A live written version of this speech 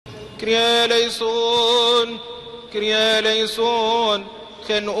Kyrie eleison, Kyrie eleison,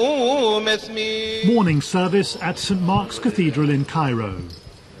 Morning service at St Mark's Cathedral in Cairo.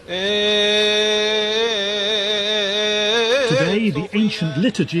 Today, the ancient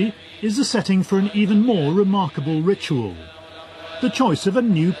liturgy is the setting for an even more remarkable ritual. The choice of a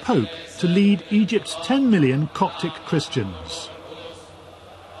new pope to lead Egypt's 10 million Coptic Christians.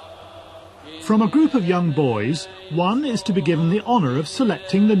 From a group of young boys, one is to be given the honour of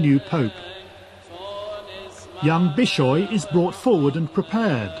selecting the new pope. Young Bishoy is brought forward and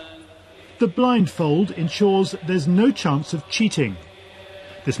prepared. The blindfold ensures there's no chance of cheating.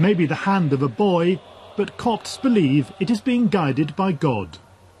 This may be the hand of a boy, but Copts believe it is being guided by God.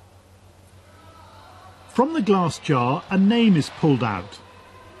 From the glass jar, a name is pulled out.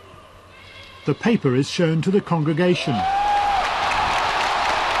 The paper is shown to the congregation.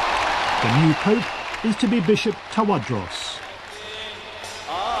 The new pope is to be Bishop Tawadros.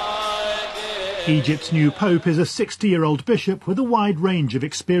 Egypt's new pope is a 60-year-old bishop with a wide range of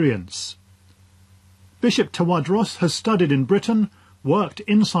experience. Bishop Tawadros has studied in Britain, worked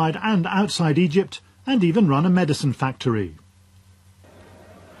inside and outside Egypt, and even run a medicine factory.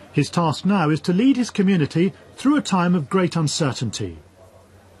 His task now is to lead his community through a time of great uncertainty.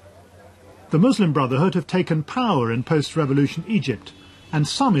 The Muslim Brotherhood have taken power in post-revolution Egypt, and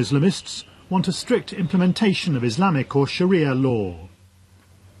some Islamists want a strict implementation of Islamic or Sharia law.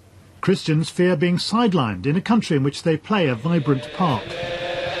 Christians fear being sidelined in a country in which they play a vibrant part.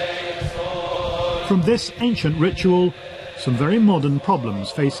 From this ancient ritual, some very modern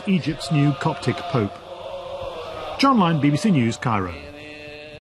problems face Egypt's new Coptic Pope. John Lyne, BBC News, Cairo.